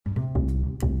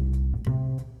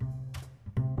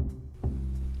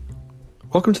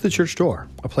Welcome to the church door,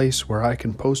 a place where I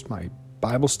can post my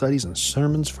Bible studies and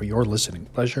sermons for your listening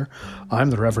pleasure. I'm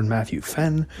the Reverend Matthew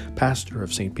Fenn, pastor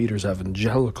of St. Peter's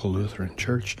Evangelical Lutheran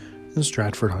Church in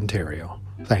Stratford, Ontario.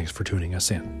 Thanks for tuning us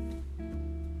in.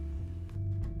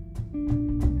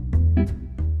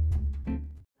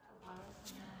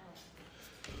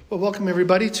 Well, welcome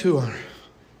everybody to our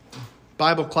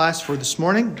Bible class for this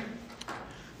morning.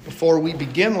 Before we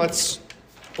begin, let's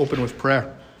open with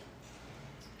prayer.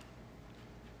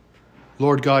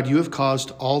 Lord God, you have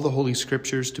caused all the Holy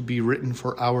Scriptures to be written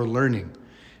for our learning.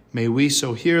 May we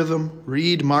so hear them,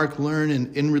 read, mark, learn,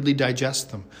 and inwardly digest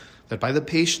them, that by the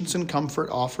patience and comfort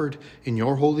offered in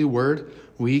your holy word,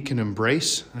 we can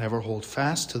embrace and ever hold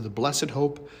fast to the blessed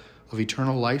hope of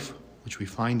eternal life, which we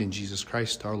find in Jesus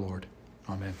Christ our Lord.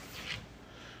 Amen.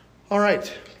 All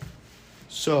right.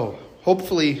 So,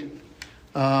 hopefully,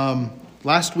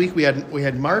 last week we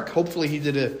had Mark. Hopefully he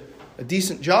did a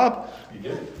decent job. You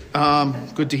did.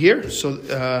 Good to hear. So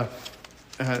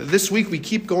this week we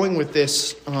keep going with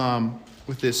this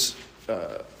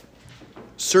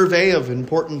survey of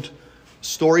important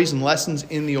stories and lessons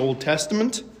in the Old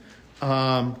Testament.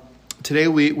 Today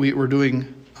we're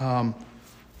doing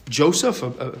Joseph,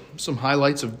 some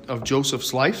highlights of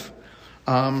Joseph's life.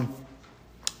 The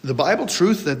Bible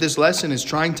truth that this lesson is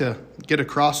trying to get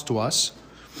across to us,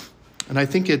 and I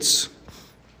think it's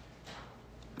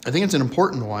an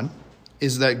important one,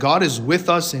 is that God is with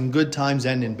us in good times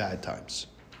and in bad times.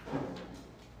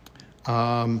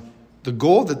 The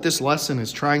goal that this lesson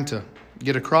is trying to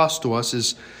get across to us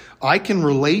is I can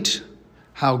relate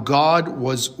how God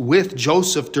was with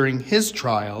Joseph during his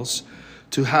trials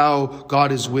to how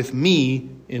God is with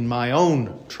me in my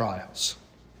own trials.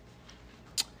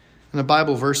 And the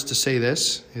Bible verse to say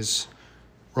this is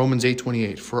Romans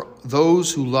 8:28. For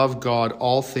those who love God,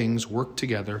 all things work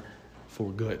together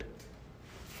for good.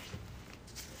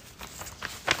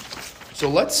 So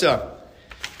let's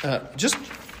just,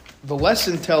 the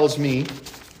lesson tells me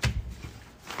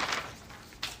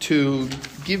to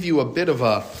give you a bit of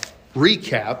a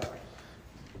recap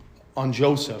on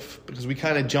Joseph, because we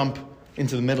kind of jump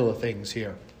into the middle of things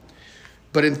here.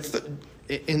 But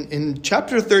in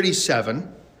chapter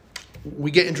 37,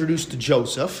 we get introduced to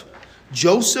Joseph.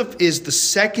 Joseph is the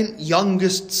second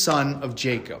youngest son of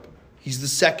Jacob. He's the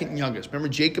second youngest. Remember,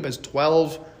 Jacob has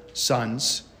 12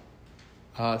 sons.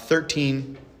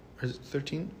 13, or is it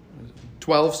 13?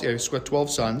 12, yeah, he's got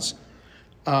 12 sons.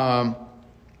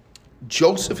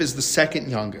 Joseph is the second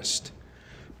youngest.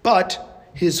 But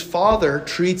his father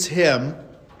treats him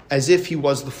as if he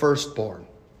was the firstborn.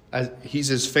 As he's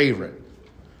his favorite.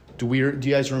 Do you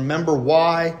guys remember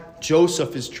why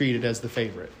Joseph is treated as the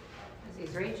favorite? Because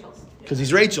he's Rachel's. Because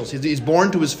he's Rachel's. He's born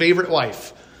to his favorite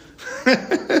wife.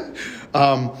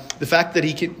 The fact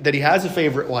that he has a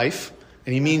favorite wife,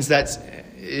 and he means that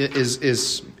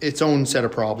is its own set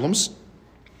of problems.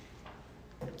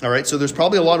 All right, so there's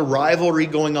probably a lot of rivalry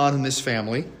going on in this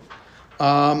family.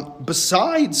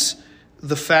 Besides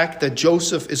the fact that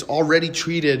Joseph is already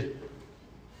treated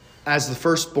as the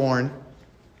firstborn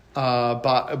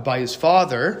by his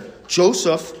father,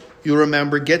 Joseph, you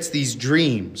remember, gets these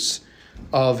dreams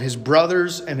of his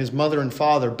brothers and his mother and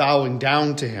father bowing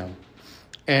down to him.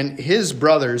 And his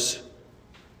brothers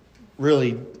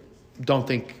really don't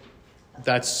think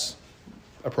that's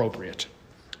appropriate.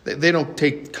 They don't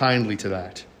take kindly to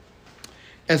that.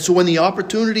 And so when the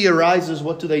opportunity arises,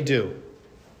 what do?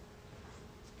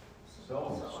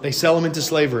 They sell him into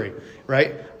slavery,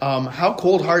 right? How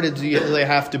cold-hearted do they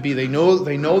have to be? They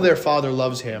know their father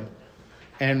loves him.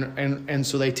 And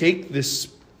so they take this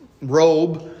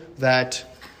robe that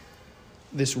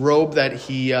his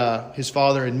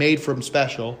father had made for him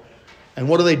special, and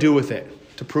what do they do with it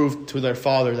to prove to their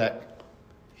father that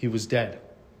he was dead?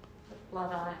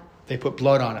 Blood on it. They put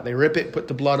blood on it. They rip it, put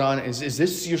the blood on it. Is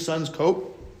this your son's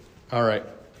coat? All right.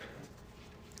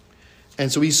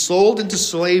 And so he's sold into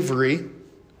slavery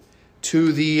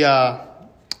to the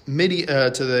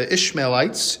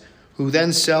Ishmaelites, who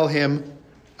then sell him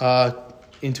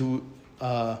into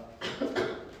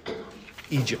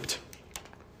Egypt.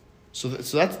 So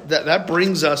that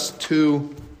brings us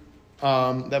to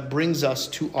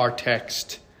our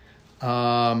text.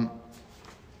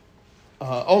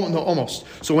 Almost.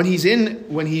 So when he's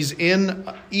in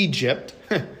Egypt,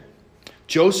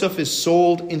 Joseph is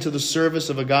sold into the service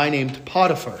of a guy named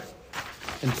Potiphar.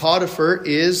 And Potiphar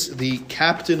is the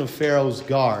captain of Pharaoh's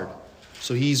guard.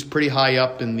 So he's pretty high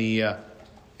up in the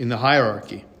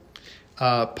hierarchy.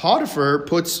 Potiphar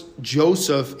puts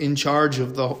Joseph in charge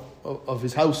of of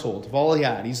his household, of all he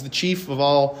had. He's the chief of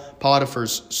all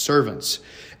Potiphar's servants.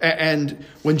 And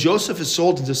when Joseph is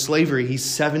sold into slavery, he's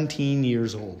 17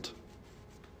 years old.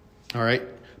 All right?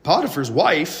 Potiphar's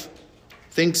wife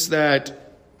thinks that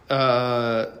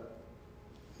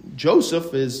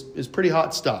Joseph is pretty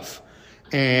hot stuff.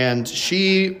 And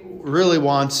she really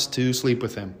wants to sleep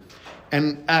with him.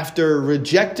 And after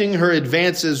rejecting her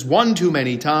advances one too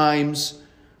many times,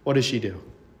 what does she do?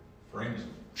 Frames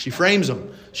him. She frames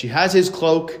him. She has his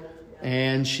cloak,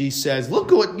 and she says,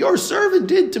 "Look at what your servant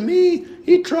did to me.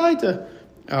 He tried to..."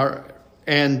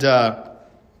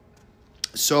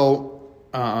 So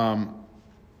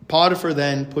Potiphar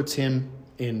then puts him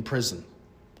in prison.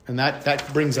 And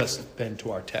that brings us then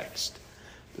to our text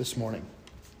this morning.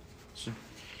 So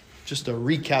just a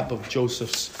recap of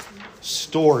Joseph's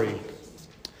story.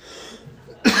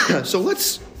 So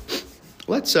let's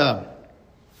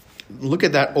look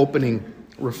at that opening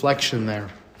reflection there.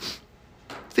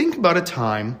 Think about a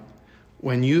time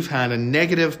when you've had a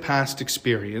negative past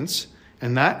experience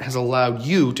and that has allowed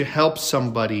you to help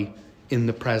somebody in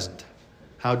the present.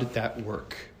 How did that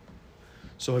work?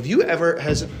 So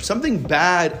has something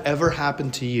bad ever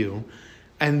happened to you,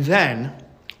 and then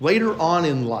later on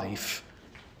in life,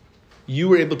 you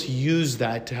were able to use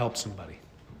that to help somebody?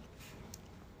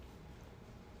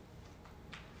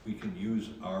 We can use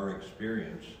our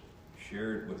experience,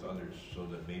 share it with others so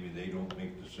that maybe they don't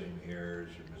make the same errors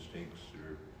or mistakes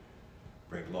or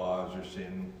break laws or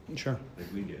sin Sure.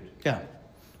 that we did. Yeah.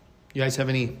 You guys have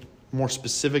any more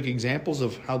specific examples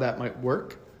of how that might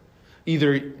work?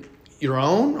 Either your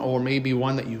own or maybe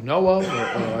one that you know of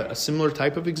or a similar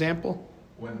type of example?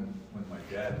 When my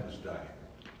dad was dying,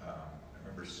 I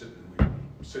remember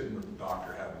sitting with the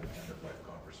doctor having an end-of-life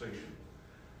conversation.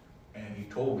 And he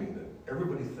told me that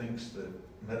everybody thinks that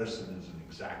medicine is an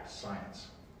exact science.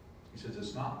 He says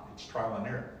it's not. It's trial and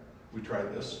error. We try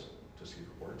this to see if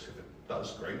it works. If it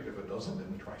does, great. If it doesn't,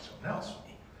 then we try something else.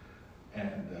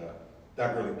 And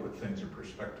that really put things in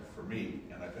perspective for me.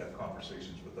 And I've had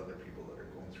conversations with other people that are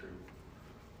going through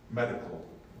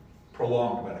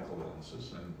prolonged medical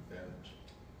illnesses. And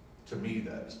to me,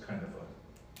 that's kind of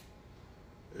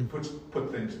it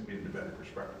put things into better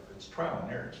perspective. It's trial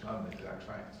and error. It's not an exact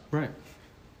science. Right.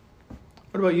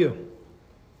 What about you?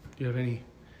 Do you have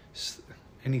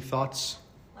any thoughts?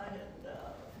 I had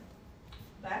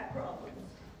back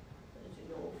problems, as you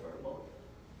know, for about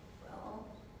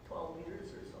 12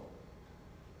 years or so.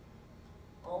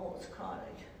 Almost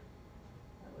chronic.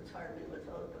 I was hardly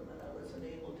without them, and I wasn't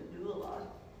able to do a lot.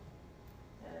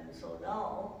 And so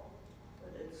now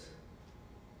that it's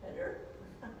better,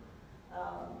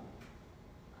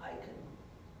 I can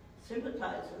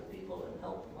sympathize with people and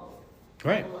help them out.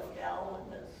 Right. People like Alan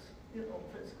has,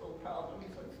 physical problems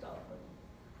and stuff,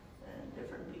 and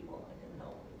different people I can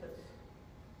help because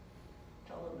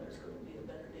tell them there's going to be a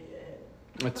better day ahead.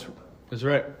 That's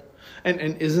right.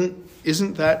 And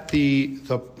isn't that the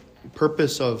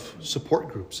purpose of support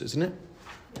groups, isn't it?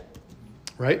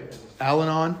 Right?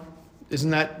 Al-Anon, isn't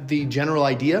that the general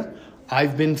idea?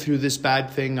 I've been through this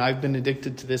bad thing. I've been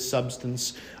addicted to this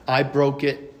substance. I broke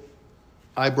it.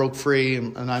 I broke free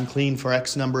and I'm clean for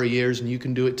X number of years and you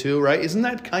can do it too, right? Isn't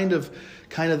that kind of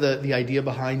the idea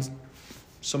behind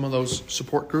some of those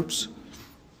support groups?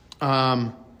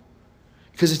 Because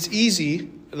it's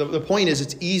easy. The point is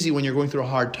it's easy when you're going through a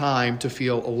hard time to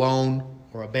feel alone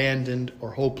or abandoned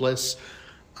or hopeless.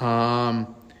 And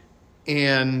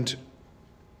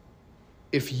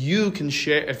if you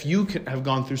have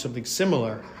gone through something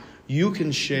similar, you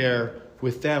can share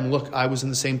with them, look, I was in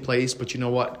the same place, but you know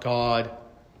what? God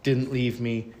didn't leave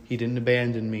me. He didn't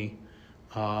abandon me.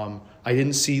 I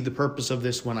didn't see the purpose of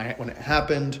this when it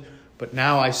happened, but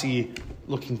now I see,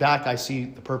 looking back, I see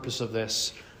the purpose of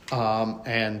this,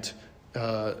 and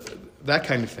that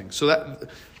kind of thing. So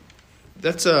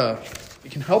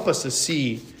it can help us to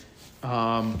see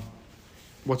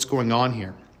what's going on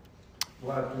here.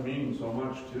 Well, that can mean so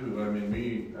much too. I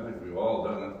think we've all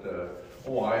done it.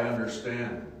 I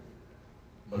understand.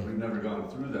 But we've never gone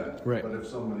through that. Right. But if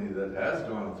somebody that has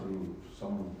gone through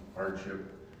some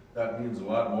hardship, that means a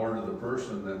lot more to the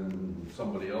person than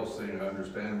somebody else saying, I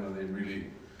understand, when they really,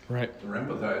 they're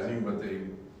empathizing, but they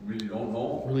really don't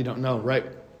know. Really don't know, right.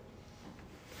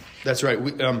 That's right.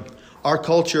 Our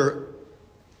culture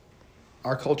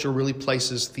really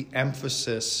places the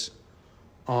emphasis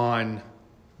on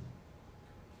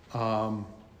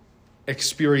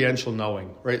experiential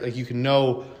knowing, right? Like you can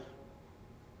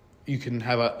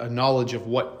have a knowledge of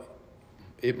what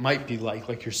it might be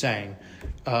like you're saying,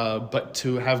 but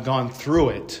to have gone through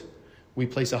it, we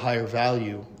place a higher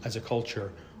value as a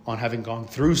culture on having gone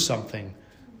through something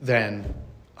than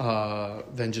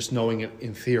than just knowing it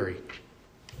in theory.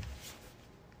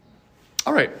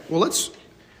 All right, well, let's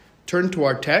turn to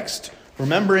our text.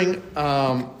 Remembering,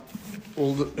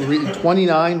 we'll read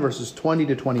 29 verses 20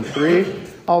 to 23.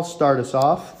 I'll start us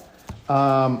off.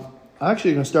 I'm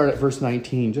actually going to start at verse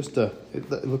 19.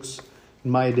 It looks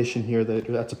in my edition here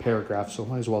that's a paragraph, so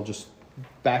might as well just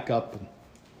back up.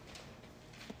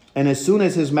 And as soon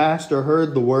as his master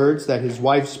heard the words that his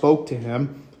wife spoke to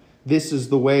him, "This is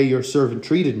the way your servant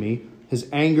treated me," his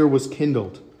anger was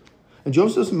kindled. And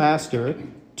Joseph's master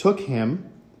took him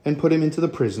and put him into the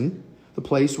prison, the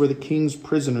place where the king's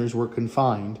prisoners were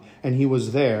confined, and he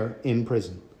was there in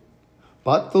prison.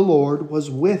 But the Lord was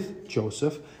with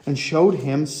Joseph and showed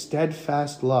him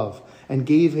steadfast love and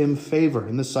gave him favor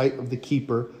in the sight of the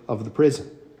keeper of the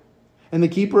prison. And the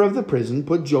keeper of the prison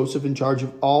put Joseph in charge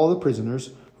of all the prisoners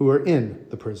who were in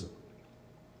the prison.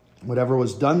 Whatever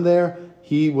was done there,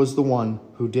 he was the one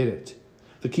who did it.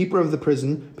 The keeper of the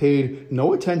prison paid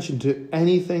no attention to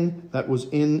anything that was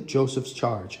in Joseph's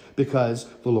charge, because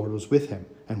the Lord was with him.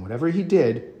 And whatever he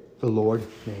did, the Lord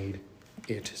made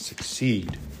it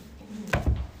succeed.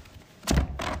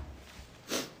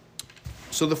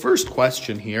 So the first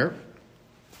question here,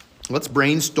 let's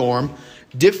brainstorm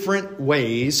different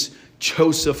ways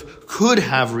Joseph could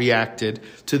have reacted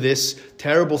to this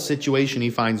terrible situation he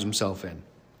finds himself in.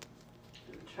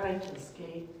 Tried to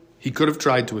escape. He could have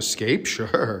tried to escape,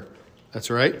 sure.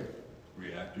 That's right.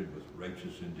 Reacted with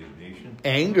righteous indignation.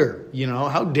 Anger,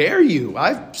 how dare you?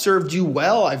 I've served you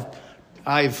well.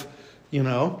 I've,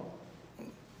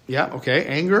 yeah, okay,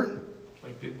 anger.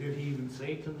 Like, did he even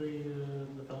say to the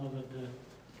fellow that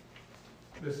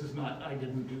this is not, I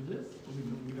didn't do this?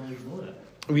 We don't even know that.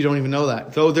 We don't even know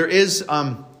that. Though there is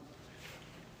some,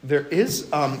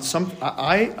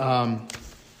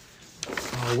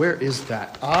 where is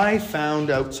that? I found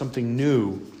out something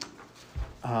new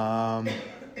when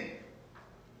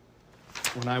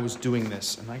I was doing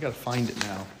this, and I got to find it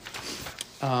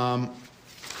now.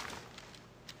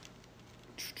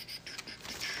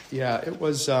 Yeah, it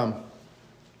was.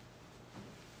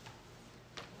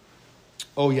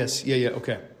 Oh yes, yeah,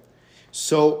 okay.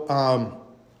 So,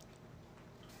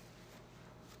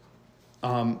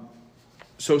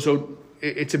 so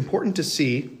it's important to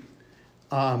see.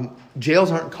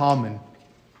 Jails aren't common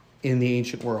in the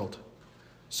ancient world.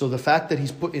 So the fact that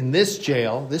he's put in this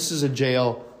jail, this is a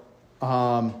jail,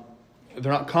 they're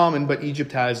not common, but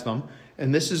Egypt has them.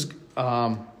 And this is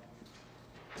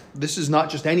not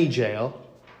just any jail.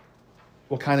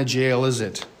 What kind of jail is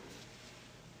it?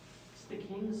 It's the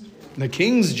king's jail. The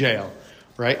king's jail,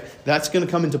 right? That's going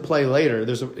to come into play later.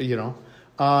 There's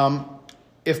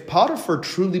if Potiphar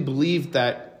truly believed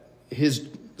that his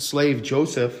slave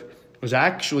Joseph was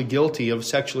actually guilty of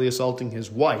sexually assaulting his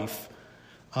wife,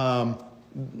 off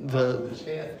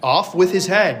with his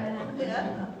head.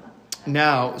 Yeah.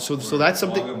 Now, so that's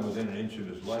something. Flog him within an inch of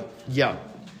his life. Yeah.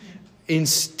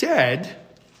 Instead,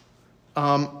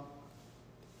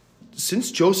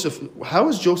 since Joseph, how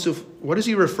is Joseph? What is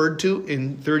he referred to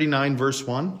in 39 verse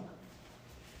 1?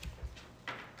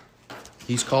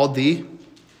 He's called the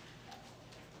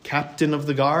captain of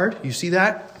the guard. You see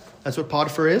that? That's what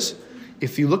Potiphar is.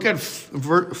 If you look at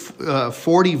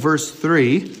 40 verse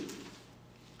 3,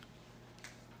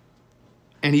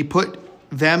 and he put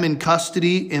them in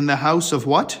custody in the house of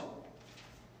what?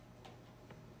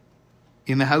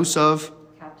 In the house of?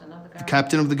 Captain of the The guard.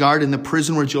 captain of the guard in the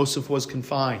prison where Joseph was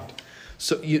confined.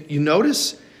 So you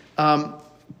notice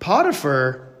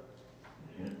Potiphar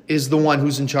is the one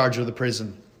who's in charge of the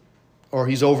prison. Or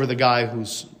he's over the guy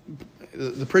who's...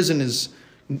 The prison is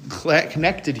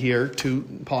connected here to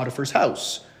Potiphar's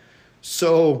house.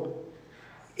 So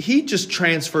he just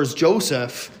transfers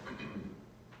Joseph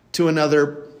to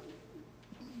another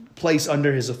place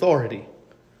under his authority.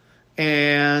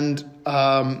 And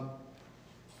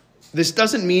this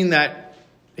doesn't mean that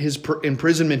his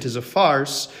imprisonment is a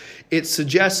farce. It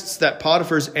suggests that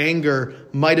Potiphar's anger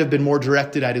might have been more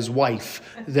directed at his wife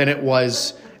than it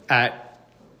was at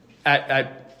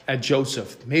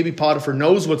Joseph. Maybe Potiphar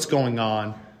knows what's going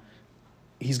on.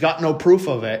 He's got no proof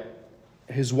of it.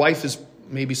 His wife is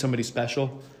maybe somebody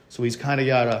special, so he's kind of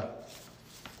got to...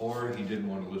 Or he didn't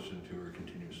want to listen to her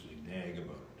continuously nag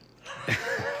about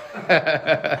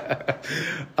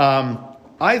it.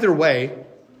 Either way,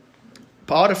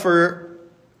 Potiphar,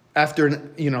 after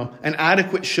an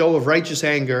adequate show of righteous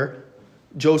anger,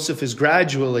 Joseph is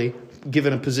gradually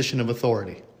given a position of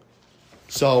authority.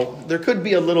 So there could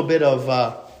be a little bit of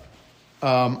that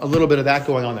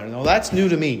going on there. Now that's new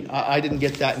to me. I didn't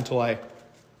get that until I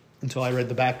read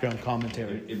the background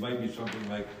commentary. It might be something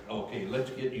like, okay,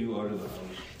 let's get you out of the house,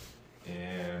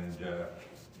 and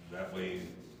That way,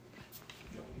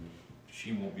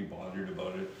 she won't be bothered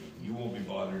about it, you won't be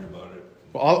bothered about it.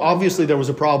 Well, obviously there was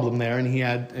a problem there, and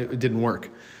it didn't work.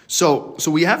 So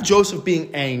we have Joseph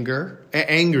being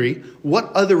angry.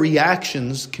 What other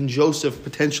reactions can Joseph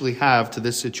potentially have to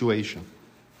this situation?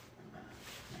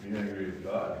 Be angry at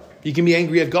God. He can be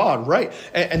angry at God, right?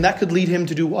 And that could lead him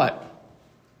to do what?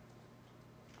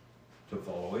 To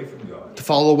fall away from God. To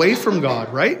fall away from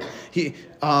God, right?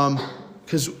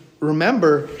 Because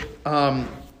remember,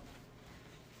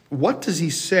 what does he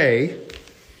say?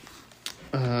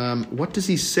 What does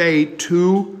he say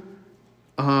to?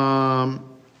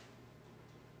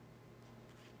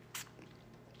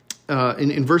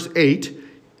 In verse 8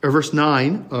 or verse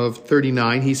 9 of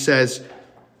 39, he says,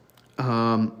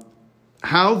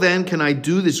 "How then can I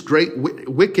do this great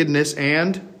wickedness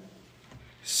and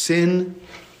sin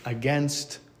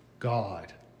against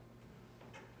God?"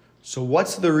 So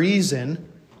what's the reason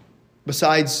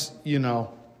besides, you're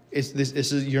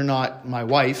not my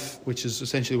wife, which is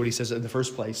essentially what he says in the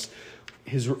first place.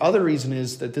 His other reason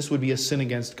is that this would be a sin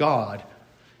against God.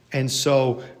 And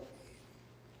so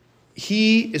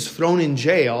he is thrown in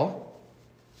jail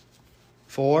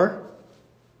for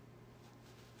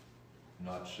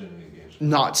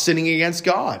not sinning against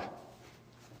God.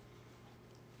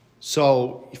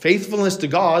 So faithfulness to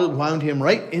God wound him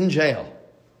right in jail.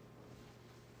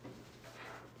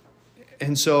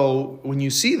 And so when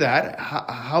you see that,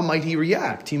 how might he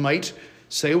react? He might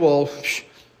say, well,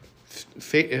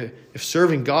 if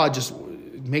serving God just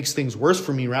makes things worse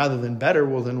for me rather than better,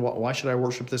 well, then why should I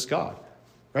worship this God?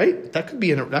 Right? That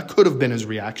could have been his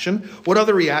reaction. What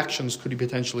other reactions could he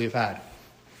potentially have had?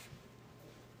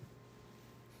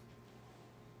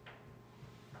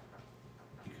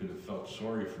 He could have felt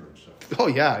sorry for himself. Oh,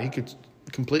 yeah. He could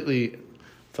completely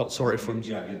felt sorry for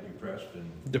himself. Yeah, get depressed.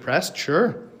 Depressed?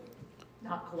 Sure.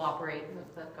 Not cooperate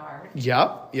with the guard.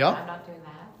 Yeah. I'm not doing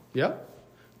that.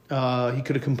 Yeah. He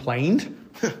could have complained,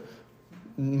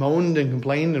 moaned and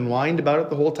complained and whined about it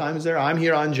the whole time he's there. I'm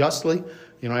here unjustly.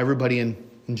 Everybody in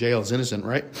jail is innocent,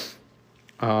 right?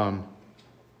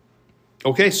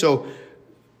 Okay, so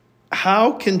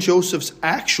how can Joseph's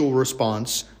actual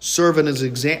response serve as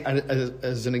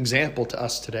an example to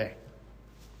us today?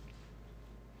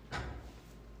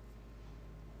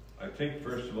 I think,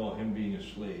 first of all, him being a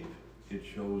slave, it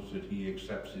shows that he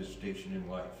accepts his station in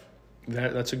life. And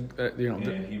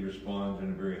he responds in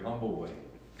a very humble way.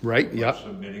 Right, yeah.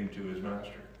 Submitting to his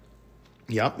master.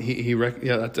 Yeah,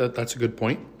 that's a good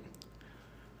point.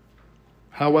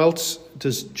 How else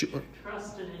does...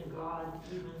 Trusted in God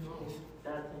even though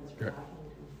bad things were happening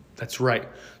to him. That's right.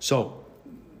 So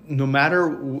no matter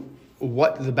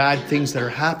what the bad things that are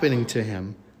happening to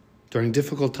him during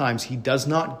difficult times, he does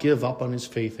not give up on his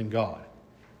faith in God.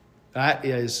 That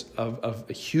is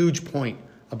a huge point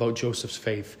about Joseph's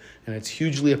faith, and it's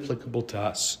hugely applicable to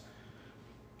us.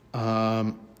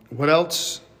 What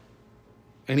else?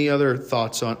 Any other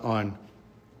thoughts on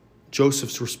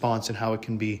Joseph's response and how it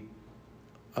can be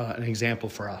an example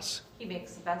for us? He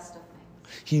makes the best of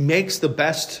things. He makes the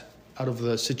best out of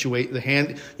the situation. The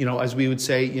hand, as we would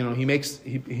say,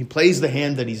 he plays the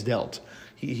hand that he's dealt.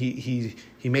 He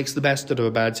makes the best out of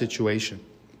a bad situation.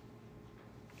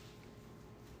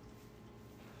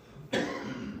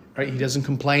 Right? He doesn't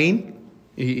complain.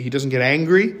 He doesn't get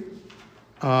angry.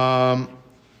 And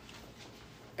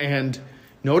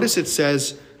notice it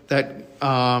says that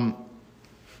the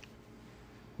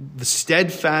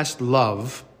steadfast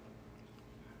love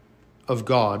of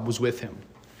God was with him.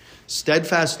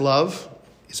 Steadfast love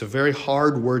is a very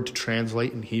hard word to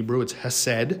translate in Hebrew. It's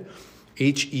hesed,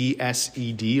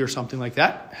 Hesed or something like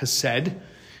that. Hesed.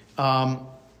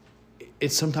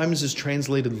 It sometimes is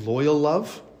translated loyal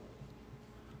love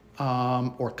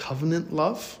or covenant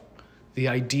love. The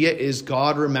idea is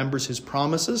God remembers his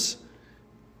promises,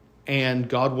 and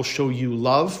God will show you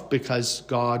love because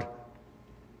God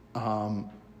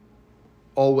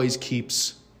always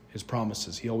keeps his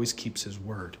promises. He always keeps his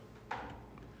word.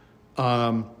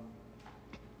 So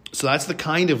that's the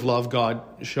kind of love God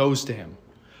shows to him.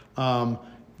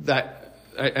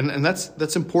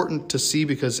 That's important to see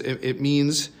because it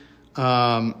means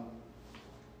that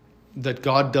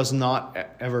God does not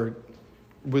ever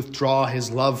withdraw his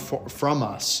love from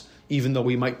us, even though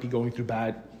we might be going through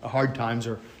hard times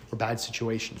or bad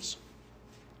situations.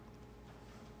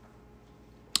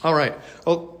 All right.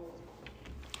 Well,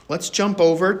 let's jump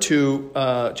over to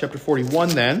chapter 41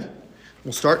 then.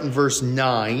 We'll start in verse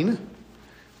 9.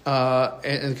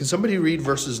 And can somebody read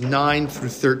verses 9 through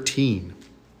 13?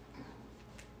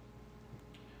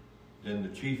 Then the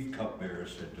chief cupbearer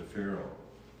said to Pharaoh,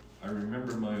 I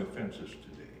remember my offenses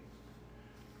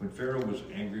today. When Pharaoh was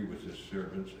angry with his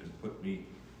servants and put me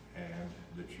and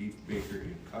the chief baker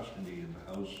in custody in the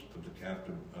house of the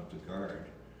captain of the guard,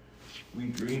 we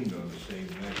dreamed on the same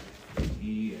night,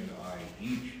 he and I,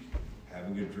 each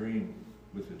having a dream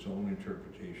with its own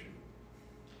interpretation.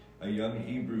 A young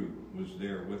Hebrew was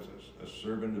there with us, a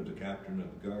servant of the captain of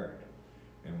the guard.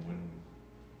 And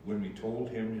when we told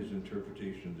him his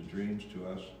interpretation of the dreams to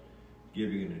us,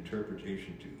 giving an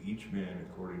interpretation to each man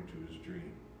according to his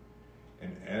dream.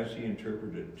 And as he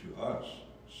interpreted to us,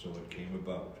 so it came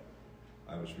about.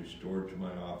 I was restored to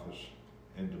my office,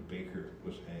 and the baker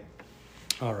was hanged.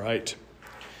 All right.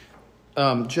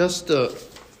 Just a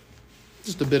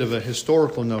bit of a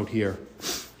historical note here.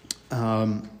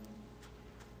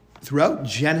 Throughout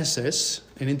Genesis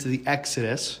and into the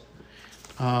Exodus,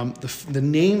 the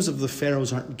names of the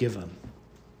pharaohs aren't given.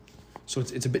 So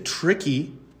it's a bit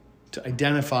tricky to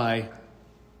identify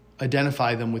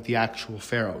them with the actual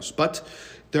pharaohs. But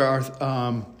there are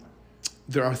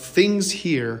things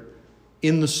here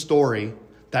in the story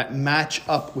that match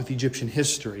up with Egyptian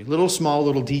history.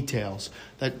 Little details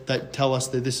that tell us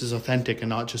that this is authentic and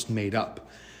not just made up.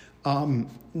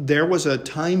 There was a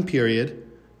time period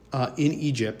in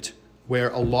Egypt where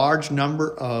a large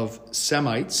number of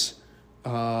Semites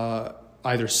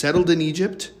either settled in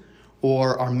Egypt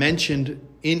or are mentioned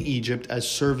in Egypt as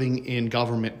serving in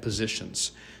government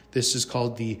positions. This is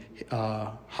called the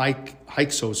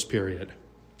Hyksos period.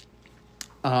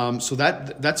 So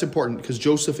that's important because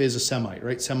Joseph is a Semite,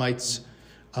 right? Semites.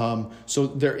 So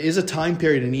there is a time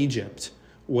period in Egypt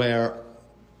where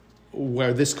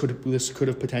this could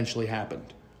have potentially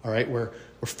happened. All right, where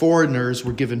foreigners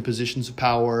were given positions of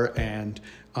power and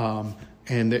a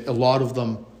lot of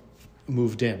them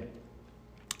moved in.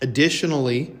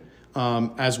 Additionally,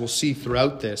 as we'll see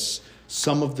throughout this,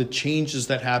 some of the changes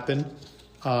that happen,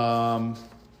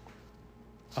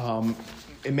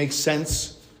 it makes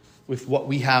sense with what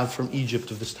we have from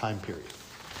Egypt of this time period.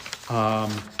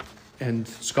 And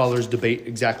scholars debate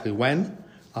exactly when,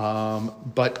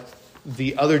 but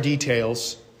the other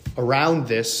details around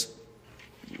this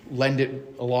lend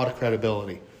it a lot of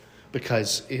credibility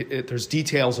because there's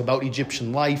details about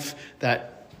Egyptian life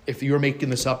that if you were making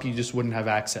this up, you just wouldn't have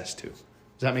access to. Does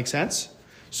that make sense?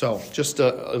 So just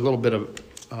a little bit of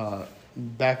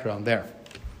background there.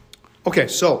 Okay,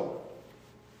 so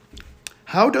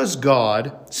how does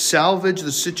God salvage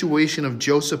the situation of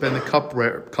Joseph and the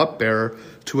cupbearer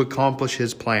to accomplish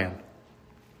his plan?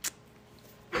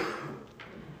 He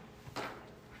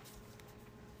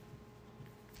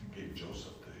gave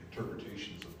Joseph the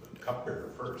interpretations of the cupbearer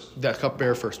first. That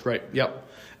cupbearer first, right? Yep.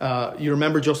 You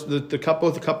remember Joseph, both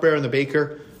the cupbearer and the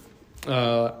baker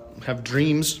have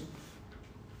dreams.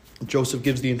 Joseph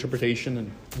gives the interpretation,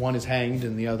 and one is hanged,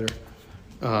 and the other.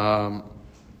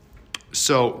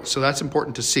 So that's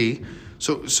important to see. It's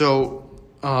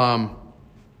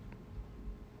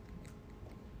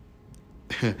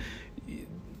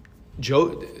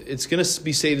going to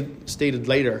be stated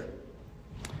later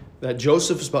that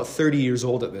Joseph is about 30 years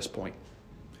old at this point.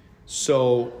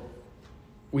 So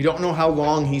we don't know how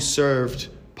long he served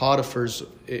Potiphar's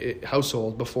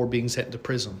household before being sent into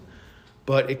prison.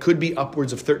 But it could be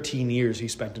upwards of 13 years he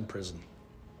spent in prison.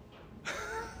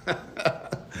 He was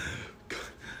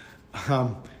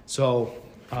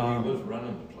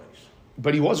running the place.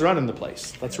 But he was running the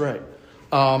place. That's right.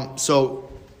 So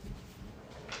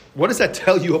what does that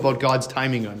tell you about God's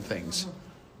timing on things?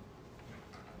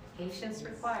 Patience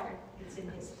required. It's in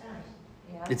his time.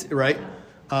 Yeah. It's right.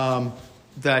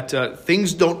 That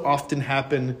things don't often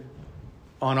happen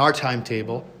on our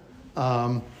timetable.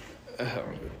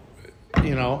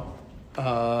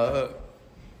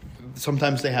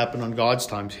 Sometimes they happen on God's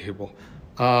timetable.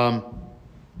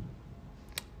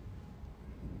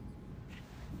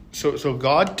 So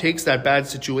God takes that bad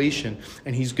situation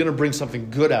and he's going to bring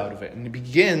something good out of it. And it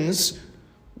begins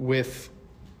with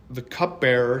the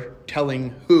cupbearer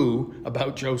telling who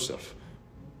about Joseph?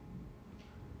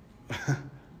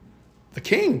 The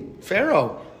king,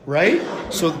 Pharaoh, right?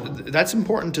 So that's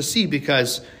important to see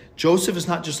because Joseph is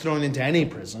not just thrown into any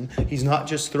prison. He's not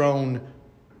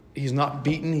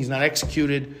beaten, he's not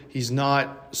executed, he's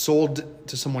not sold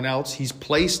to someone else. He's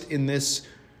placed in this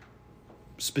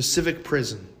specific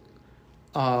prison.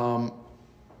 And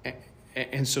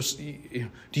so,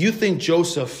 do you think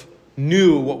Joseph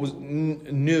knew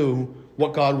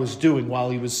what God was doing while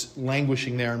he was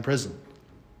languishing there in prison?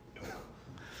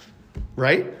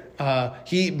 Right?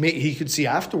 He could see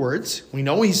afterwards. We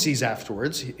know he sees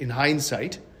afterwards. In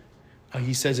hindsight,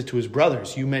 he says it to his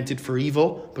brothers. You meant it for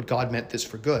evil, but God meant this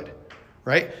for good.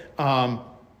 Right?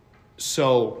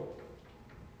 So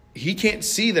he can't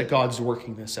see that God's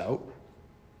working this out.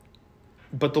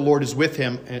 but the Lord is with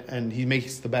him, and he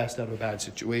makes the best out of a bad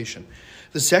situation.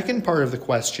 The second part of the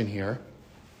question here,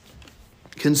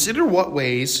 consider what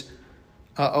ways,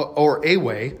 or a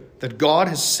way, that God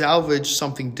has salvaged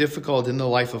something difficult in the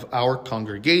life of our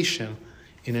congregation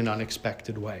in an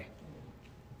unexpected way.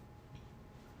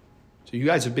 So you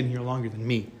guys have been here longer than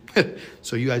me.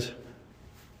 So you guys,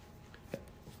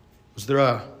 was there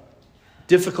a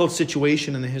difficult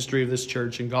situation in the history of this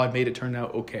church and God made it turn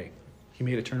out okay? He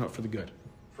made it turn out for the good.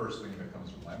 First thing that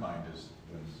comes to my mind is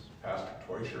when Pastor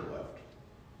Teuscher left,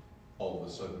 all of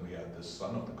a sudden we had this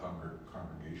son of the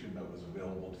congregation that was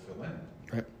available to fill in.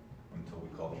 Right. Until we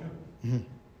called him. Mm-hmm.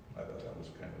 I thought that was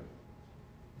kind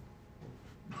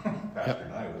of Pastor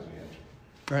and I was the answer.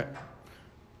 Right.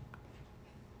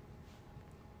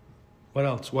 What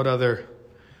else? What other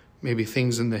maybe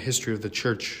things in the history of the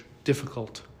church,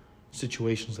 difficult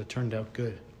situations that turned out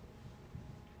good?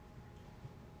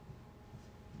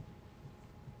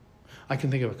 I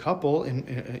can think of a couple in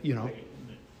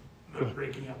The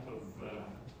breaking up of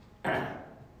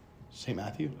St.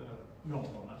 Matthew. No,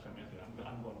 not St. Matthew.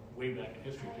 I'm going way back in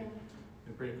history too.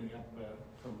 The breaking up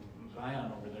from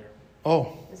Zion over there.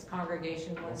 Oh, This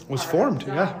congregation was part formed, of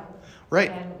yeah. Zion.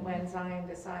 right. And when Zion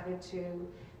decided to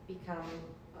become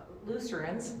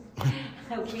Lutherans,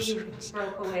 we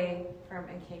broke away from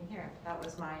and came here. That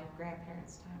was my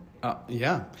grandparents' time.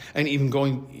 Yeah, and even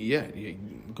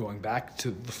going back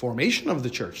to the formation of the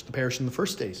church, the parish in the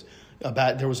first days.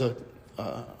 There was a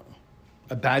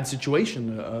bad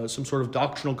situation, some sort of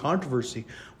doctrinal controversy,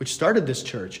 which started this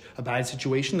church. A bad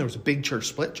situation. There was a big church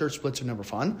split. Church splits are never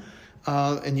fun,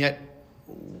 and yet,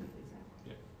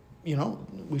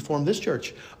 we formed this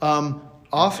church. And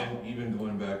even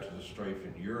going back to the strife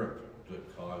in Europe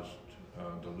that caused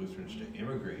the Lutherans to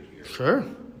immigrate here. Sure.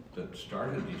 That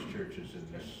started these churches in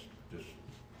this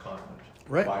continent.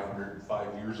 Right.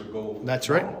 505 years ago. That's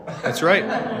right. That's right.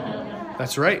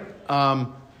 That's right.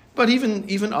 But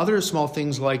even other small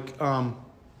things like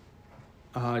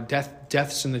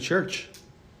deaths in the church.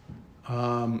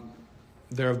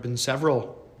 There have been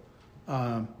several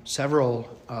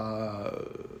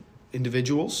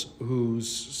individuals whose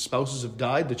spouses have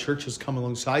died. The church has come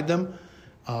alongside them,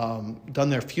 done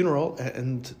their funeral,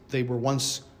 and they were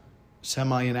once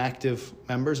semi-inactive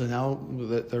members, and now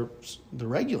they're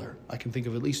regular. I can think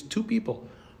of at least 2 people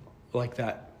like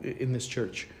that in this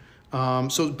church.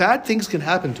 So bad things can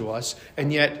happen to us,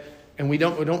 and we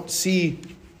don't see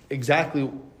exactly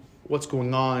what's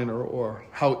going on or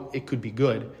how it could be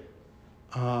good,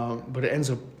 but it ends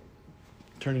up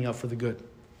turning out for the good.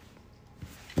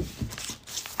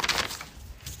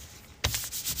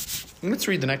 Let's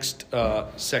read the next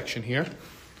section here.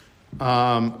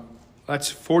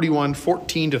 That's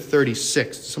 41:14 to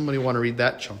 36. Somebody want to read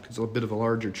that chunk? It's a bit of a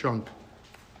larger chunk.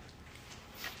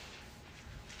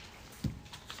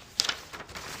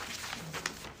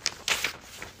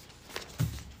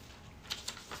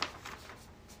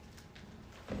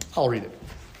 I'll read it.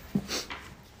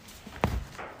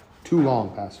 Too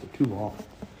long, Pastor, too long.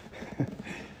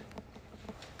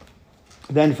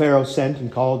 Then Pharaoh sent and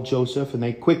called Joseph, and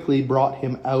they quickly brought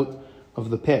him out of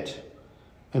the pit.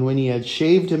 And when he had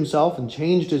shaved himself and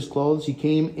changed his clothes, he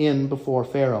came in before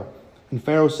Pharaoh. And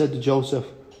Pharaoh said to Joseph,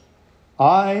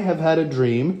 I have had a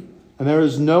dream, and there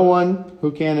is no one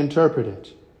who can interpret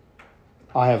it.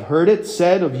 I have heard it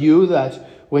said of you that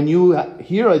when you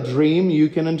hear a dream, you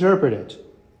can interpret it.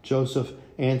 Joseph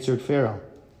answered Pharaoh,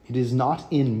 it is not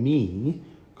in me.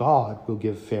 God will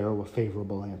give Pharaoh a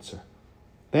favorable answer.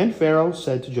 Then Pharaoh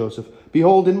said to Joseph,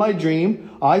 behold, in my dream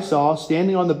I saw,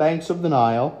 standing on the banks of the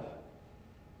Nile,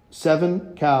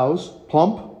 7 cows,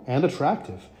 plump and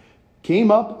attractive, came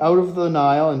up out of the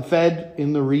Nile and fed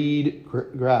in the reed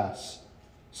grass.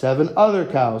 7 other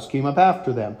cows came up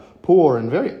after them, poor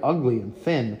and very ugly and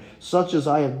thin, such as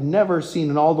I have never seen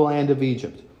in all the land of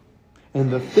Egypt. And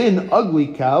the thin, ugly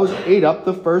cows ate up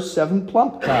the first 7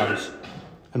 plump cows.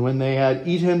 And when they had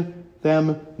eaten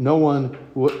them, no one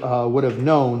would have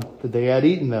known that they had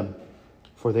eaten them,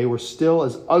 for they were still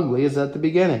as ugly as at the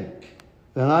beginning.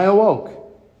 Then I awoke.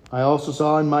 I also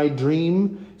saw in my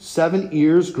dream 7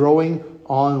 ears growing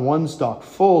on one stalk,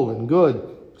 full and good.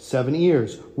 7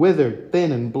 ears, withered,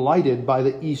 thin, and blighted by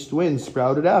the east wind,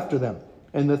 sprouted after them.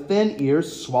 And the thin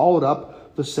ears swallowed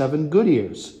up the 7 good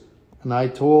ears. And I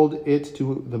told it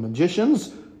to the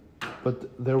magicians,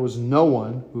 but there was no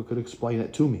one who could explain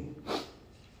it to me.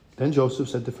 Then Joseph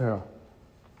said to Pharaoh,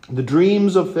 the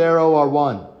dreams of Pharaoh are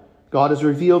one. God has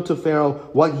revealed to Pharaoh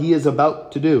what he is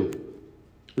about to do.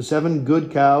 The 7 good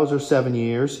cows are 7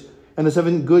 years, and the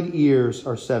 7 good ears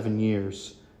are 7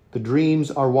 years. The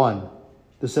dreams are one.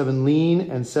 The 7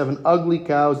 lean and 7 ugly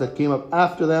cows that came up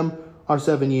after them are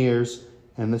 7 years,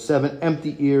 and the 7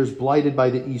 empty ears blighted by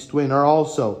the east wind are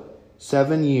also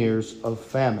 7 years of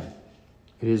famine.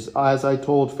 It is as I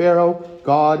told Pharaoh.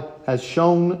 God has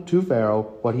shown to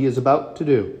Pharaoh what he is about to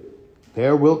do.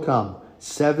 There will come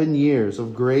 7 years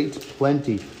of great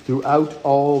plenty throughout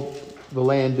all the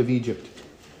land of Egypt.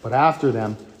 But after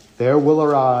them there will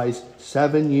arise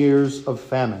 7 years of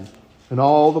famine, and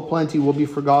all the plenty will be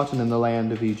forgotten in the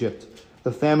land of Egypt.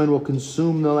 The famine will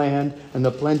consume the land, and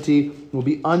the plenty will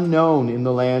be unknown in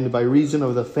the land by reason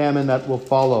of the famine that will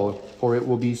follow, for it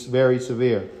will be very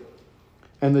severe.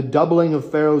 And the doubling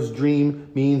of Pharaoh's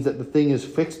dream means that the thing is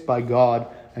fixed by God,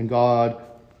 and God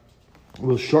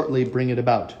will shortly bring it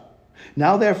about.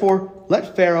 Now therefore,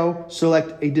 let Pharaoh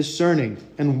select a discerning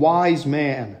and wise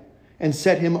man, and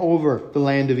set him over the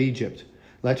land of Egypt.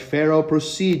 Let Pharaoh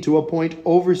proceed to appoint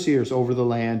overseers over the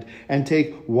land, and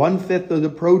take 1/5 of the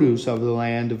produce of the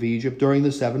land of Egypt during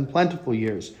the 7 plentiful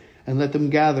years. And let them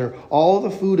gather all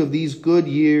the food of these good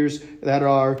years that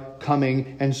are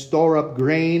coming, and store up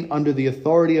grain under the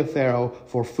authority of Pharaoh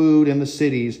for food in the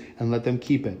cities, and let them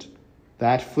keep it.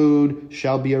 That food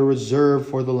shall be a reserve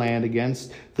for the land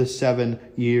against the 7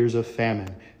 years of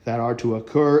famine that are to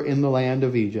occur in the land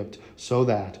of Egypt, so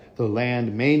that the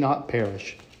land may not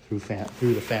perish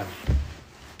through the famine.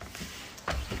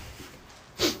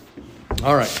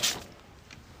 All right.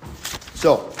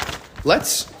 So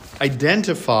let's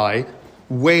identify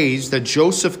ways that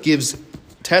Joseph's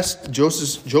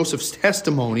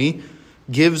testimony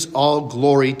gives all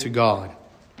glory to God.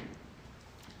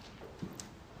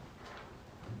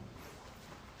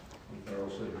 Pharaoh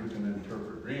said, "You can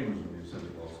interpret dreams," and he said,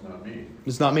 "Well, it's not me."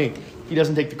 It's not me. He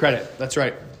doesn't take the credit. That's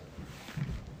right.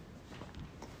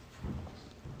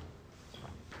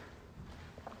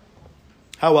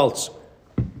 How else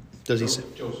does he say?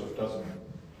 Joseph doesn't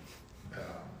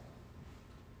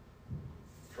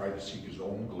try to seek his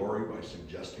own glory by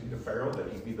suggesting to Pharaoh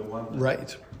that he be the one that Right.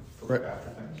 to Right. look after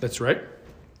things. That's right.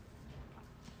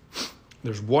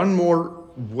 There's one more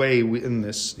way in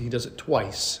this. He does it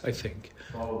twice, I think.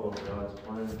 It's all about God's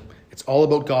plan. It's all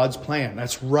about God's plan.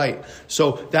 That's right.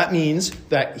 So that means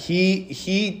that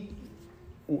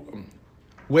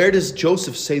where does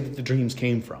Joseph say that the dreams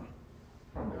came from?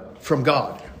 From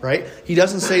God, right? He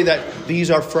doesn't say that these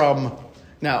are from...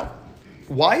 Now,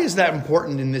 why is that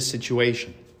important in this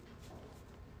situation?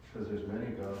 Because there's many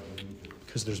gods in Egypt.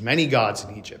 Because there's many gods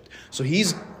in Egypt. So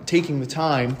he's taking the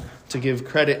time to give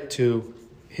credit to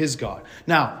his God.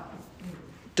 Now,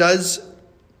 does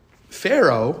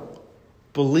Pharaoh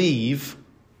believe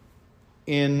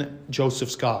in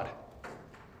Joseph's God?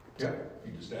 Yeah,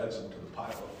 he just adds them to the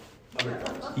pile of other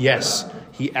gods. Yes,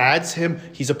 he adds him.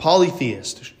 He's a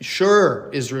polytheist. Sure,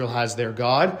 Israel has their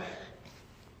God,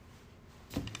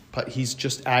 but he's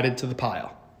just added to the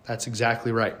pile. That's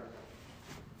exactly right.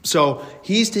 So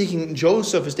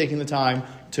Joseph is taking the time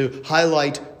to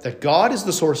highlight that God is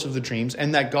the source of the dreams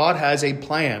and that God has a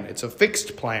plan. It's a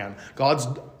fixed plan. God's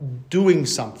doing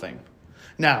something.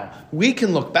 Now, we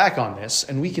can look back on this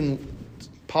and we can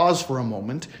pause for a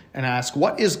moment and ask,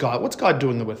 what is God? What's God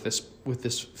doing with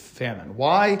this famine?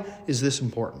 Why is this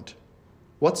important?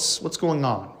 What's going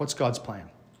on? What's God's plan?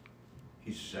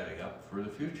 He's setting up for the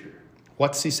future.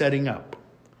 What's he setting up?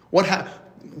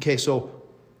 Okay, so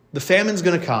the famine's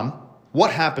going to come.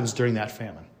 What happens during that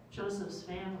famine? Joseph's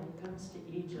family comes to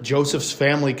Egypt. Joseph's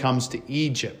family comes to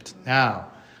Egypt. Now,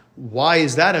 why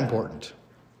is that important?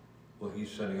 Well, he's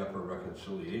setting up a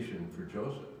reconciliation for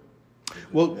Joseph.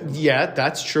 Well, yeah,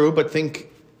 that's true, but think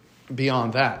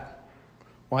beyond that.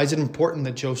 Why is it important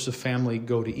that Joseph's family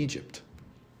go to Egypt?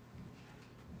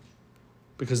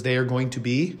 Because they're going to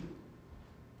be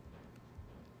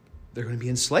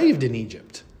enslaved in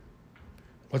Egypt.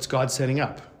 What's God setting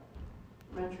up?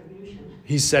 Retribution.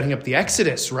 He's setting up the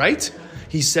Exodus, right?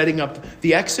 He's setting up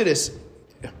the Exodus.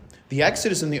 The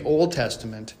Exodus in the Old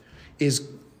Testament is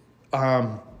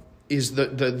the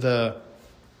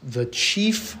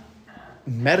chief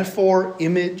metaphor,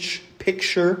 image,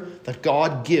 picture that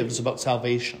God gives about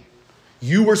salvation.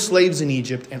 You were slaves in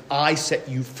Egypt, and I set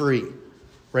you free.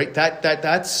 Right?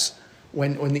 That's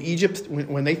when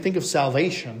they think of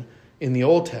salvation in the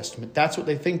Old Testament, that's what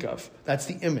they think of. That's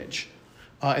the image.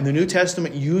 And the New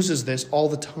Testament uses this all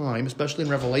the time, especially in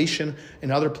Revelation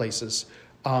and other places,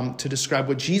 to describe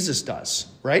what Jesus does,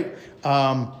 right?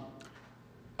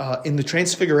 In the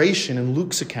Transfiguration, in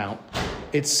Luke's account,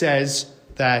 it says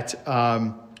that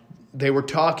they were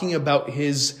talking about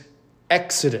his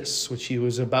exodus, which he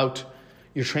was about.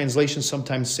 Your translations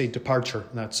sometimes say departure,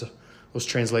 and that's Those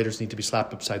translators need to be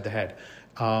slapped upside the head.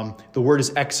 The word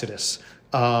is Exodus,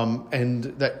 and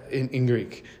that in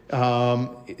Greek.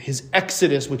 His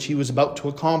Exodus, which he was about to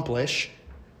accomplish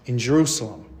in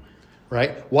Jerusalem,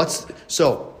 right?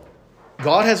 So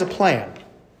God has a plan,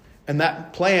 and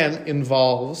that plan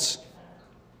involves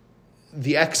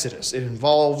the Exodus. It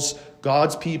involves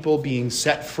God's people being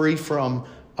set free from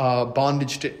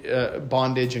bondage,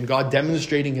 and God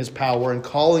demonstrating his power and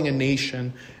calling a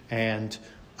nation and,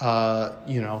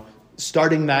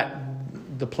 starting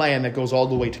the plan that goes all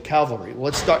the way to Calvary.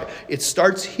 Well, it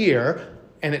starts here,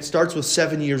 and it starts with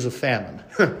 7 years of famine.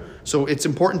 So it's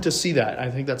important to see that.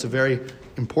 I think that's a very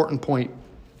important point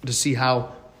to see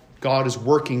how God is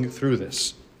working through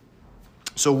this.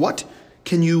 So what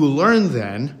can you learn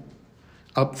then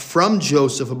from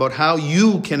Joseph about how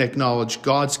you can acknowledge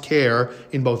God's care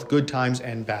in both good times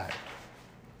and bad?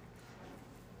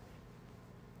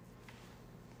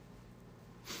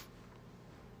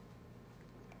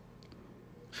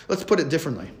 Let's put it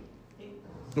differently.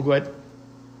 Go ahead.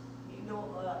 You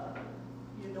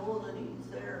know that he's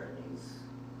there and he's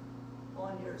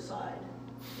on your side.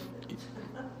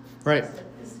 Right.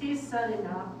 Is he setting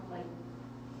up,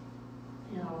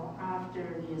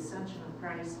 after the ascension of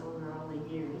Christ over all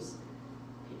the years,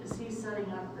 is he setting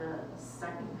up the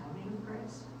second coming of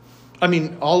Christ? I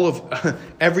mean,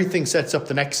 everything sets up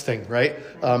the next thing, right?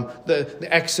 The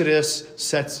Exodus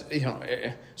sets,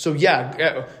 so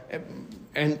yeah,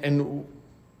 and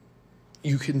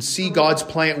you can see God's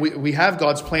plan. We have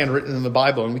God's plan written in the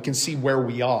Bible, and we can see where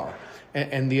we are.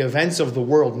 And the events of the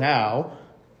world now,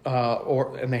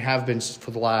 and they have been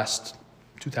for the last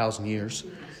 2,000 years,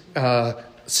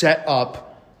 set up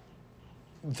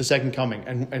the second coming.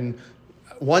 And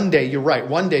one day, you're right,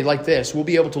 one day like this, we'll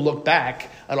be able to look back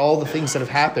at all the things that have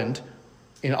happened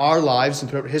in our lives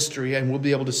and throughout history, and we'll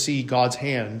be able to see God's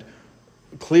hand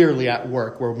clearly at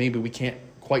work where maybe we can't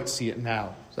quite see it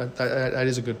now. So that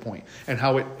is a good point. And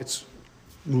how it's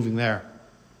moving there.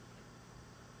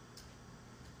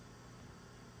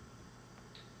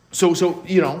 So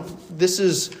this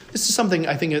is something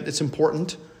I think it's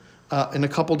important in a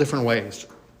couple different ways.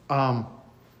 The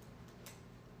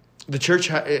church,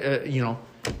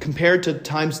 compared to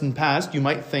times in the past, you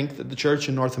might think that the church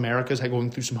in North America is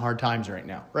going through some hard times right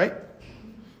now, right?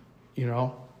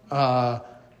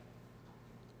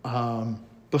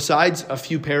 Besides a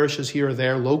few parishes here or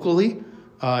there locally,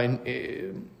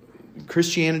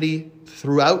 Christianity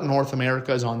throughout North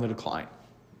America is on the decline,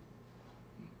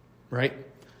 right?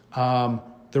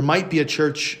 There might be a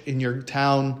church in your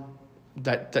town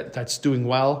that's doing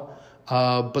well,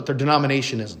 but their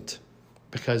denomination isn't,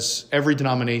 because every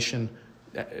denomination,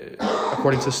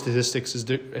 according to statistics,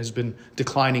 has been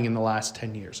declining in the last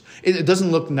 10 years. It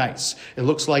doesn't look nice. It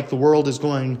looks like the world is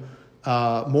going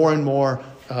more and more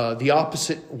the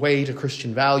opposite way to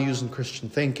Christian values and Christian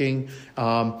thinking.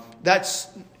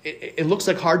 It looks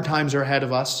like hard times are ahead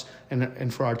of us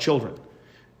and for our children.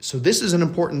 So this is an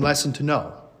important lesson to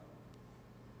know.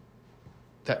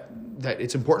 That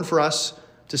it's important for us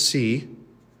to see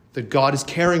that God is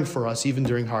caring for us even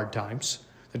during hard times,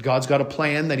 that God's got a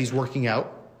plan that he's working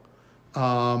out,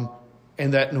 and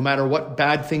that no matter what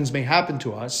bad things may happen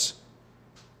to us,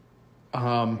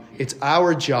 it's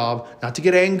our job not to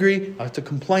get angry, not to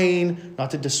complain,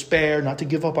 not to despair, not to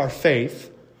give up our faith,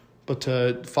 but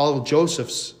to follow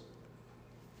Joseph's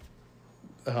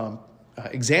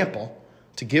example,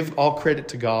 to give all credit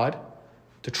to God,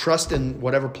 to trust in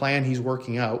whatever plan he's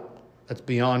working out that's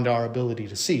beyond our ability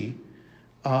to see,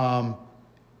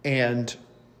 and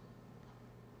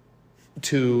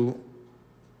to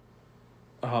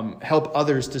help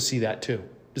others to see that too.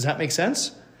 Does that make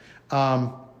sense?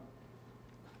 But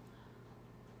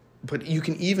you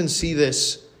can even see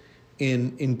this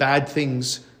in bad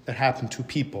things that happen to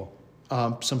people.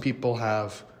 Some people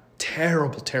have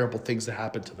terrible, terrible things that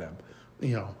happen to them.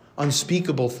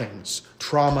 Unspeakable things,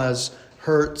 traumas,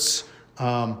 hurts,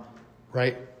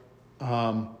 right?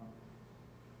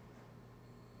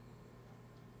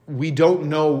 We don't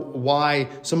know why.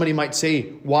 Somebody might say,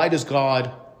 why does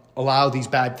God allow these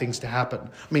bad things to happen?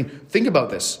 I mean, think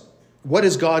about this. What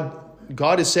is God?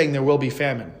 God is saying there will be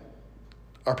famine.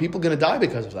 Are people going to die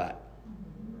because of that?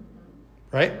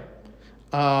 Right?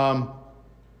 But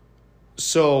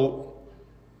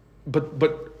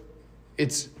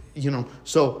it's,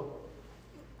 so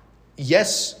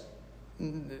yes,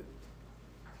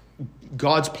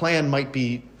 God's plan might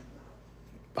be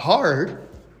hard,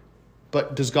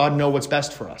 but does God know what's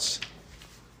best for us?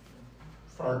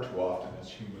 Far too often as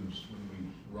humans, when we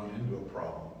run into a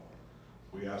problem,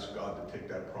 we ask God to take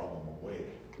that problem away.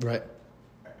 Right.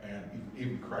 And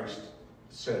even Christ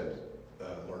said,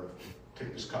 Lord,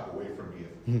 take this cup away from me,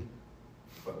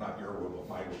 but not your will, but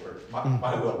my will, or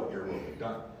my will, but your will be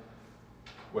done.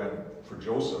 When, for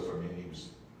Joseph, I mean, he was,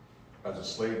 as a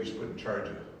slave, he was put in charge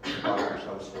of the doctor's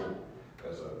household.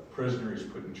 As a prisoner, he's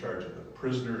put in charge of the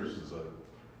prisoners.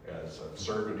 As a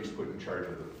servant, he's put in charge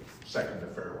of the second to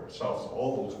Pharaoh himself. So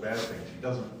all those bad things, he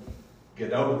doesn't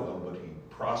get out of them, but he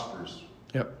prospers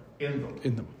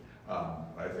in them.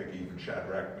 I think even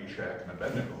Shadrach, Meshach, and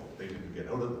Abednego, they didn't get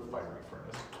out of the fiery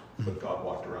furnace, but God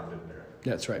walked around in there.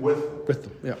 That's right. With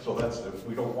them. Yeah. So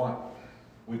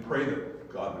we pray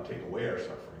that God would take away our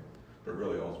suffering, but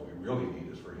really all we really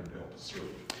need is for him to help us through.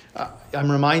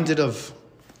 I'm reminded of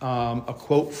a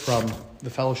quote from the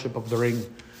Fellowship of the Ring.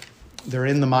 They're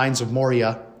in the mines of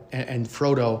Moria, and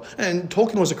Frodo, and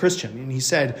Tolkien was a Christian, and he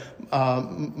said,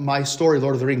 my story,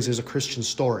 Lord of the Rings, is a Christian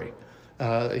story.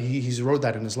 He wrote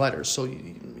that in his letters. So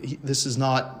this is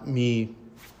not me.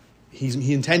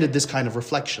 He intended this kind of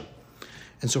reflection.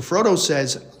 And so Frodo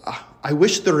says, I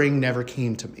wish the ring never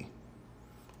came to me.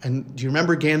 And do you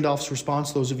remember Gandalf's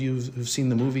response, those of you who've seen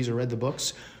the movies or read the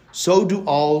books? So do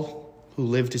all who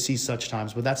live to see such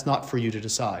times, but that's not for you to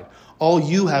decide. All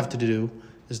you have to do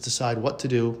is decide what to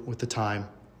do with the time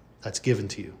that's given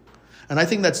to you. And I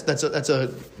think that's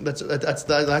a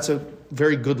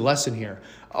very good lesson here.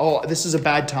 Oh, this is a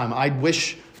bad time. I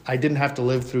wish I didn't have to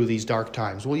live through these dark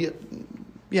times. Well,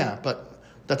 yeah, but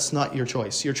that's not your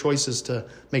choice. Your choice is to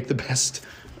make the best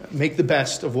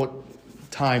of what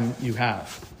time you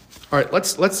have. All right,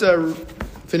 let's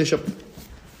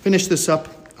finish this up.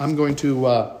 I'm going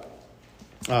to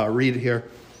read it here.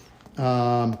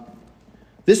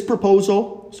 This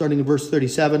proposal, starting in verse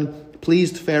 37,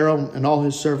 pleased Pharaoh and all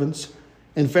his servants.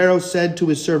 And Pharaoh said to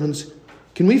his servants,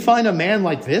 can we find a man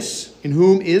like this, in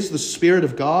whom is the Spirit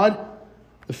of God?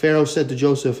 The Pharaoh said to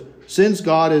Joseph, since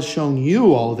God has shown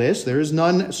you all this, there is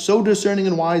none so discerning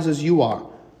and wise as you are.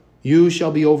 You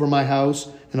shall be over my house,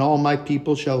 and all my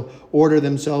people shall order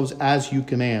themselves as you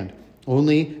command.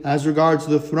 Only as regards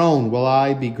the throne will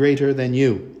I be greater than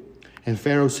you. And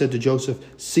Pharaoh said to Joseph,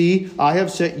 see, I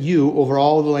have set you over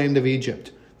all the land of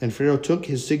Egypt. Then Pharaoh took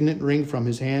his signet ring from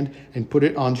his hand and put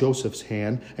it on Joseph's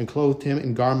hand, and clothed him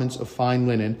in garments of fine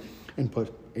linen, and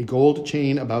put a gold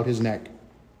chain about his neck.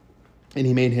 And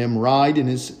he made him ride in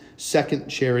his second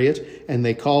chariot, and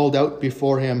they called out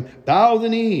before him, bow the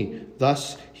knee.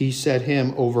 Thus he set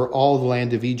him over all the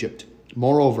land of Egypt.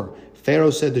 Moreover, Pharaoh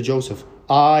said to Joseph,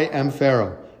 I am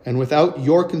Pharaoh, and without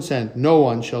your consent no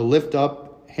one shall lift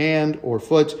up hand or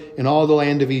foot in all the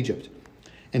land of Egypt.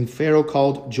 And Pharaoh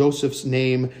called Joseph's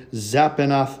name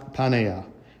Zaphenath-Paneah,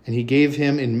 and he gave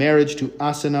him in marriage to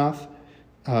Asenath,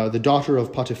 the daughter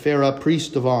of Potipharah,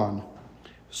 priest of On.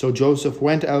 So Joseph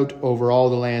went out over all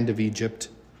the land of Egypt.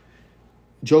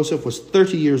 Joseph was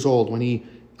 30 years old when he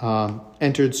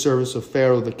entered service of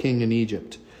Pharaoh the king in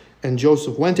Egypt. And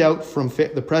Joseph went out from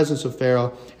the presence of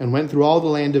Pharaoh and went through all the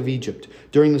land of Egypt.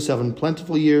 During the 7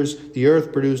 plentiful years, the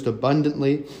earth produced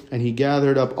abundantly, and he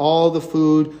gathered up all the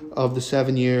food of the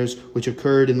 7 years which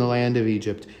occurred in the land of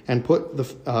Egypt, and put the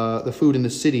food in the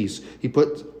cities. He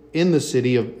put in the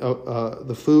city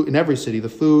the food in every city the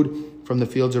food from the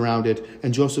fields around it.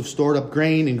 And Joseph stored up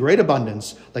grain in great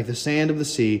abundance, like the sand of the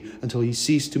sea, until he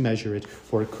ceased to measure it,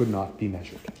 for it could not be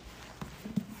measured.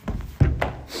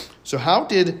 So how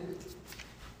did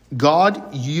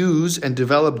God use and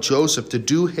develop Joseph to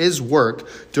do his work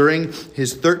during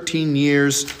his 13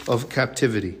 years of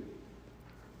captivity?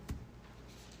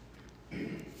 I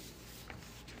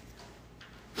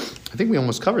think we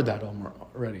almost covered that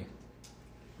already.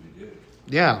 We did.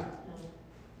 Yeah.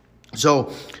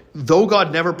 So, though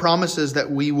God never promises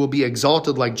that we will be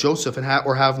exalted like Joseph and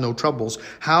or have no troubles,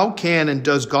 how can and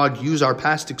does God use our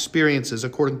past experiences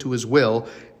according to his will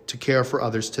to care for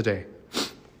others today?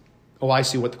 Oh, I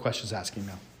see what the question is asking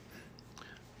now.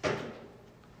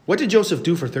 What did Joseph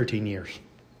do for 13 years?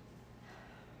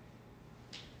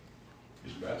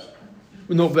 His best.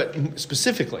 No, but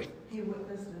specifically. He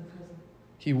witnessed in prison.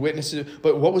 He witnessed it,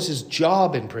 but what was his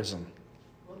job in prison?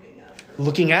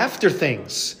 Looking after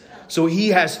things. So he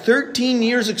has 13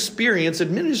 years experience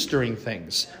administering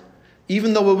things,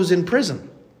 even though it was in prison.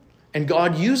 And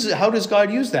God uses, how does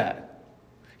God use that?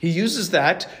 He uses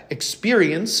that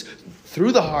experience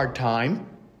through the hard time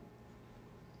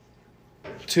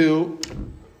to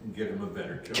Get him a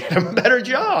better job. get him a better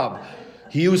job.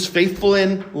 He who is faithful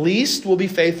in least will be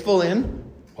faithful in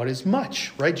what is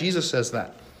much, right? Jesus says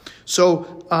that.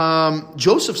 So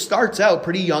Joseph starts out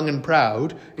pretty young and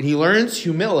proud, and he learns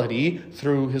humility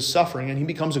through his suffering, and he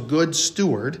becomes a good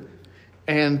steward.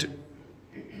 And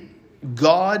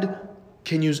God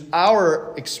can use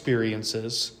our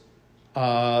experiences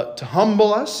to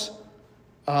humble us,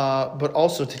 but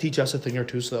also to teach us a thing or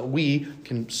two so that we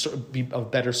can be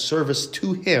of better service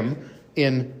to him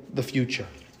in the future.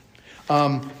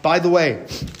 By the way,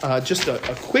 just a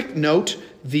quick note,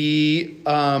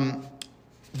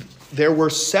 there were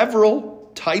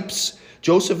several types.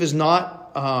 Joseph is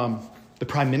not the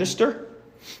prime minister.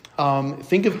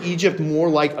 Think of Egypt more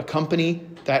like a company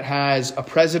that has a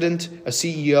president, a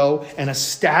CEO, and a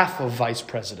staff of vice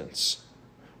presidents.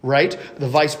 Right? The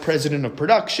vice president of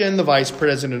production, the vice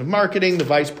president of marketing, the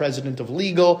vice president of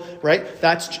legal, right?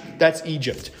 That's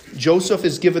Egypt. Joseph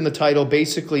is given the title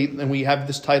basically, and we have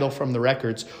this title from the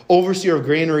records, overseer of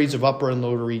granaries of Upper and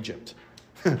Lower Egypt.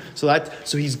 So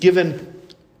he's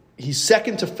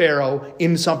second to Pharaoh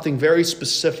in something very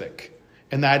specific,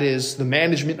 and that is the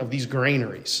management of these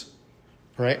granaries,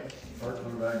 right?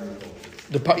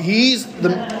 He's the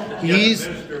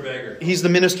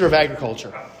minister of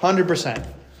agriculture, 100%.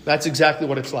 That's exactly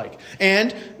what it's like.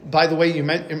 And by the way, you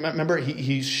remember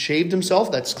he shaved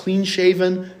himself. That's clean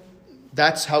shaven.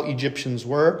 That's how Egyptians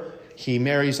were. He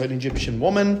marries an Egyptian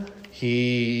woman.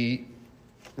 He's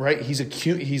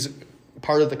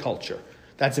part of the culture.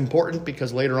 That's important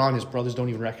because later on his brothers don't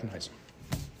even recognize him.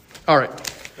 All right.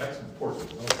 That's important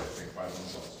to know, I think, by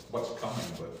what's coming,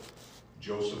 but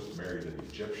Joseph married an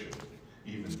Egyptian.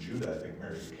 Even Judah, I think,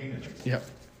 married a Canaanite. Yep.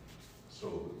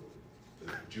 So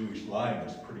the Jewish line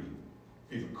is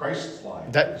even Christ's line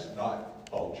is not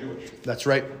all Jewish. That's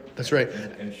right. That's right.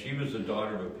 And she was the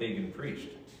daughter of a pagan priest.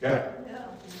 Yeah.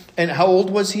 And how old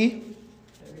was he?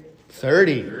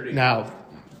 30. Now,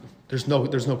 there's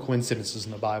no coincidences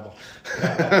in the Bible.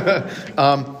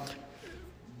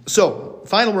 So,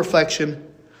 final reflection.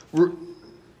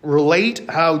 Relate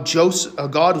how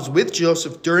God was with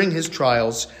Joseph during his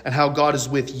trials and how God is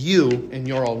with you in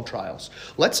your own trials.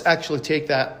 Let's actually take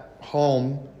that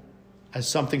home as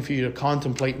something for you to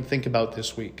contemplate and think about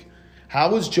this week.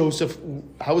 How is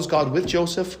God with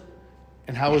Joseph,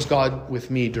 and how is God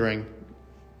with me during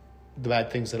the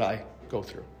bad things that I go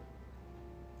through?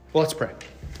 Well, let's pray.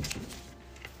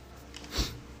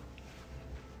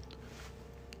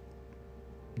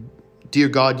 Dear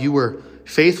God, you were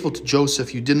faithful to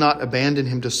Joseph. You did not abandon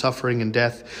him to suffering and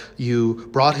death. You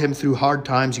brought him through hard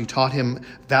times. You taught him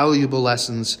valuable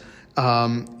lessons,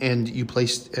 and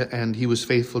he was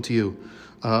faithful to you.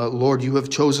 Lord, you have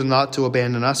chosen not to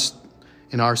abandon us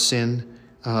in our sin,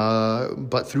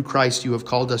 but through Christ you have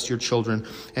called us your children.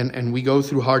 And we go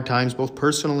through hard times, both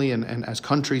personally and as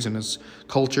countries and as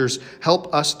cultures.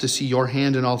 Help us to see your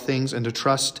hand in all things and to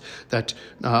trust that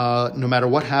no matter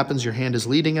what happens, your hand is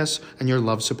leading us and your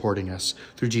love supporting us.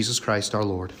 Through Jesus Christ our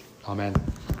Lord. Amen.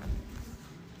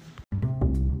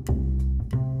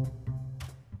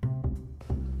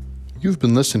 You've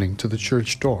been listening to The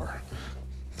Church Door.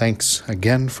 Thanks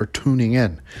again for tuning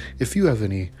in. If you have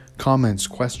any comments,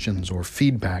 questions, or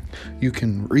feedback, you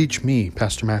can reach me,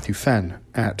 Pastor Matthew Fenn,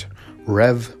 at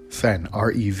revfenn,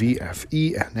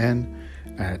 REVFENN,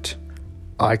 at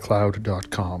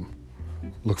iCloud.com.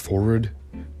 Look forward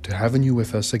to having you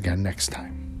with us again next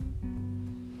time.